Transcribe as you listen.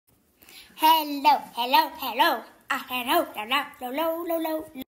Hello, hello, hello. Hello, hello, hello, hello.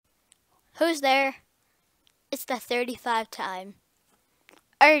 Who's there? It's the 35 time.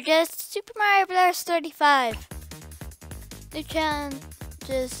 Or just Super Mario Bros. 35. New challenge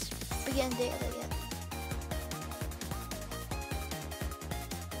just begin daily again.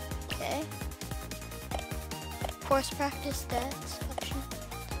 Okay. Force practice stats option.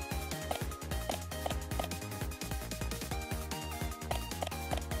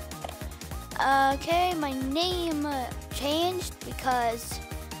 Okay, my name changed because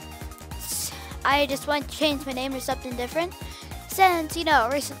I just want to change my name to something different. Since, you know,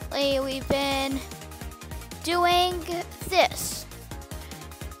 recently we've been doing this.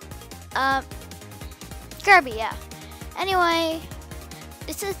 Kirby, yeah. Anyway,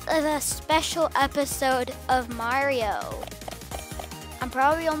 this is a special episode of Mario. I'm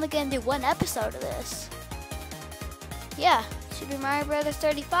probably only gonna do one episode of this. Yeah, Super Mario Bros.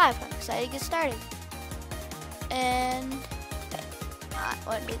 35. I'm excited to get started. And I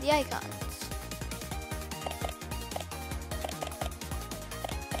want to do the icons.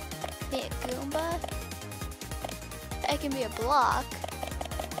 Be a Goomba. I can be a block.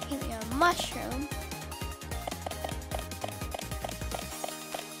 I can be a mushroom.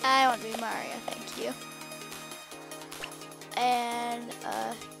 I want to be Mario, thank you. And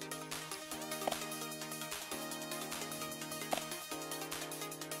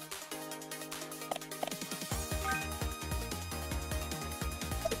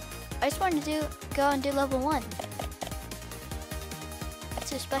I just wanted to go and do level 1.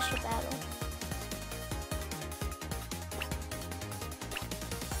 It's a special battle.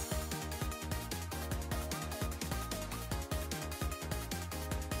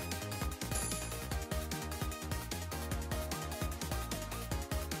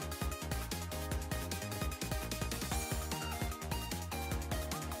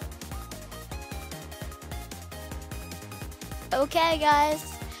 Okay, guys.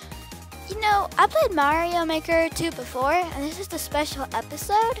 You know, I played Mario Maker 2 before, and this is the special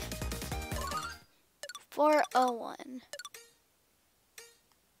episode 401.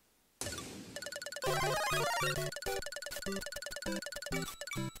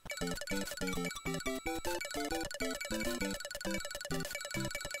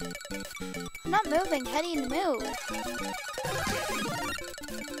 I'm not moving. How do you move?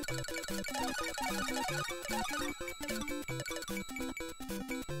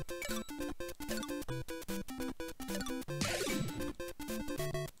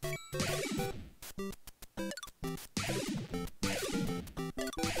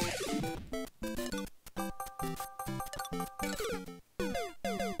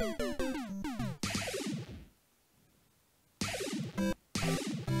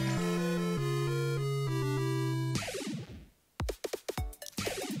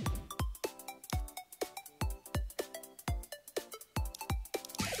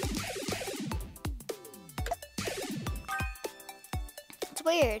 It's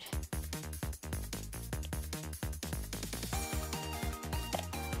weird.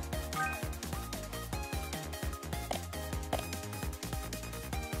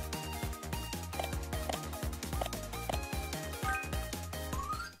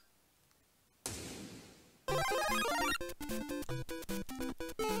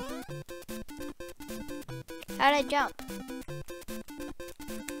 How'd I jump?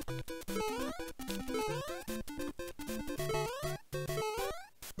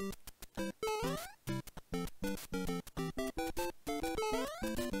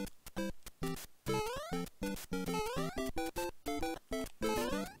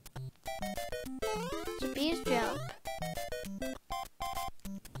 Bees jump.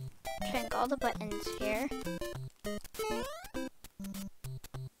 Check all the buttons here.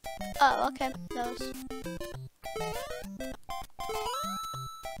 Oh, okay, those.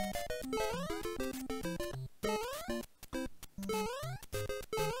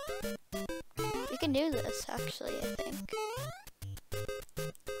 We can do this, actually, I think.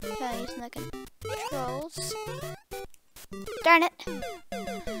 Yeah, using the controls. Darn it!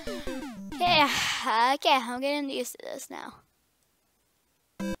 Yeah, okay, I'm getting used to this now.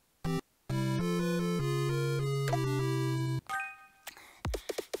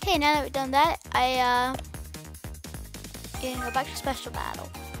 Okay, now that we've done that, can go back to special battle.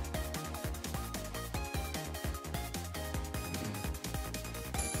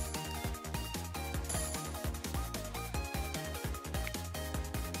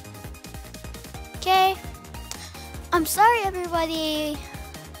 Okay, I'm sorry everybody.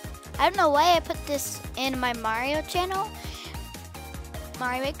 I don't know why I put this in my Mario channel,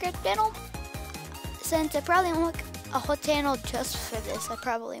 Mario Maker channel, since I probably won't make a whole channel just for this. I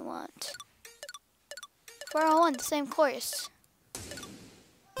probably won't. We're all on the same course.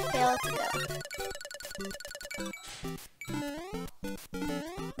 Okay, let's go.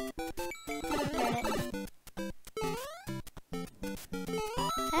 Darn it.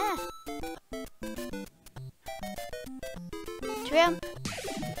 Ah. Jump.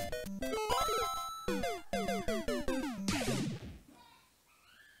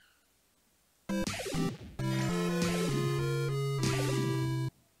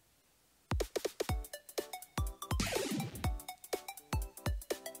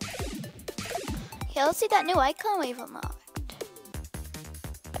 Okay, let's see that new icon we've unlocked.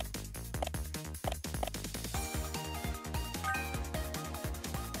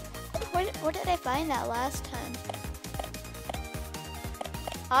 Where did I find that last time?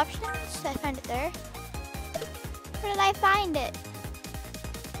 Options? I found it there. Where did I find it?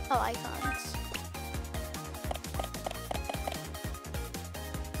 Oh, icons.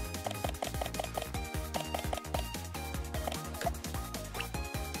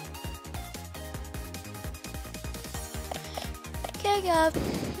 Okay, go.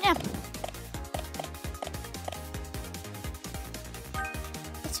 Yeah.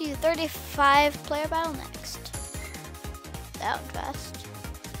 Let's do 35 player battle next. That one fast.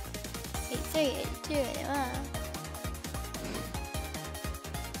 83, 82, 81.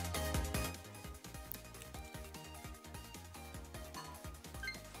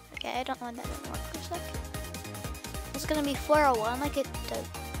 Okay, I don't want that anymore for a second. It's gonna be 401 like it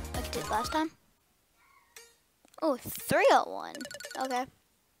did last time. Oh, 301. Okay.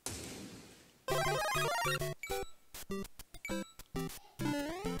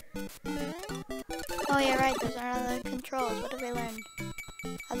 Oh, yeah, right. Those are other controls. What have I learned?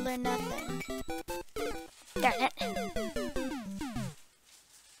 I learned nothing. Darn it.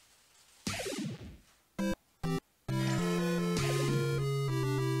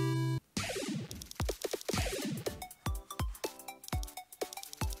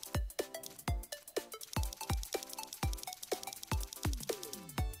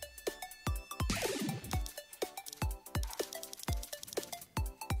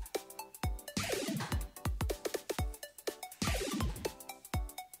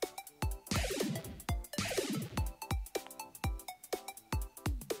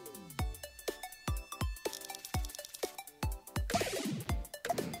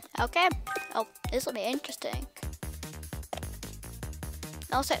 Okay. Oh, this will be interesting.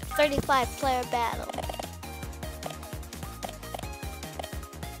 Also, 35 player battle.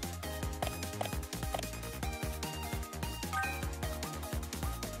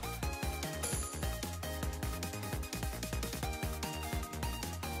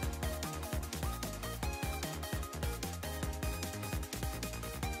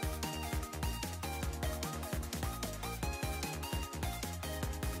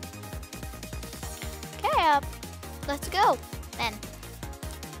 Okay, let's go then.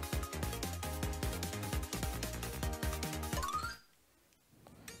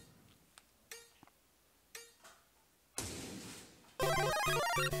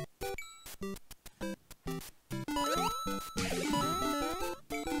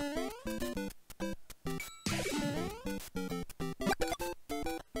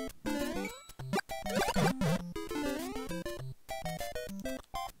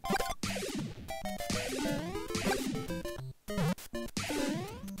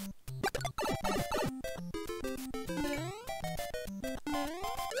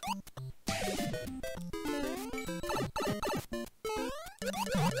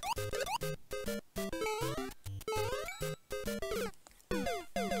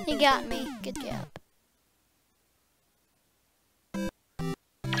 You got me. Good job.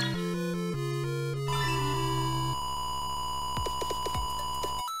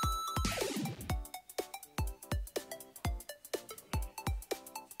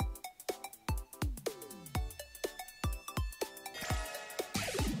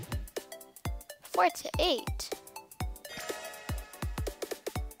 Four to 8.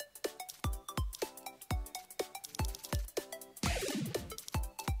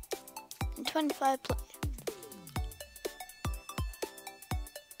 And 25 play.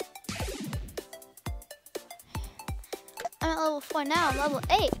 I'm at level 4 now. I'm level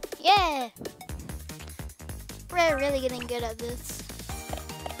 8. Yeah! We're really getting good at this.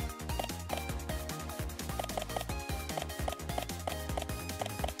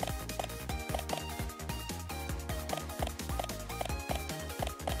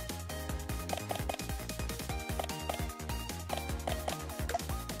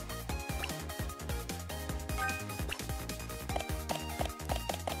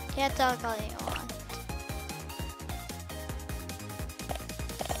 Can't talk all you want.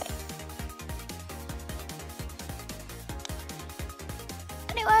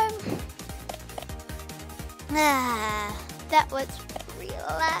 That was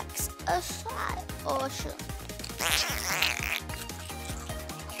relax aside. Awesome.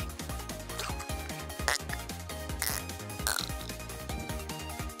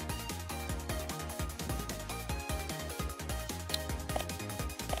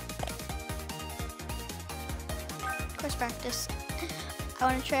 Course practice. I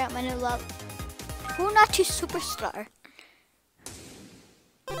want to try out my new love. Who not to superstar?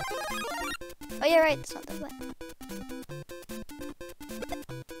 Oh yeah, right. That's not the way.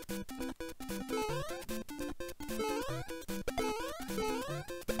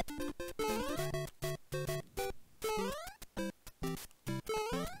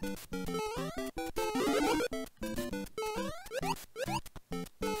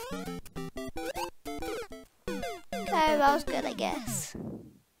 Okay, that was good, I guess.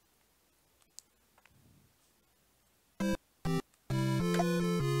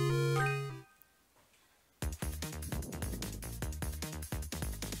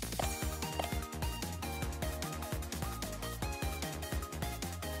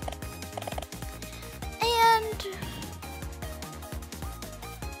 And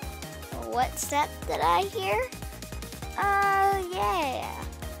what's that I hear? Yeah.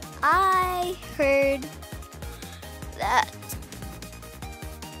 I heard that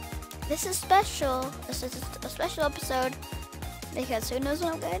this is special. This is a special episode because who knows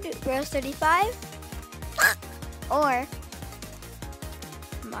what I'm gonna do? Bros 35 or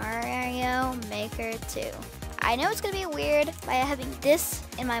Mario Maker 2. I know it's gonna be weird by having this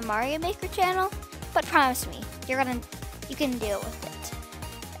in my Mario Maker channel, but promise me, you can deal with it.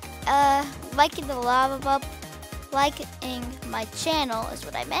 Liking the lava bubble, liking my channel is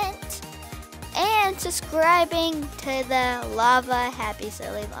what I meant, and subscribing to the Lava Happy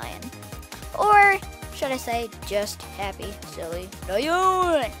Silly Lion, or should I say just Happy Silly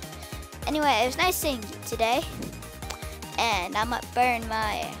Lion. Anyway, it was nice seeing you today, and I might burn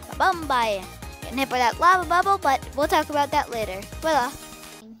my bum by getting hit by that lava bubble, but we'll talk about that later. Voila.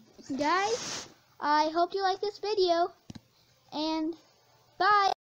 Guys, I hope you like this video, and bye.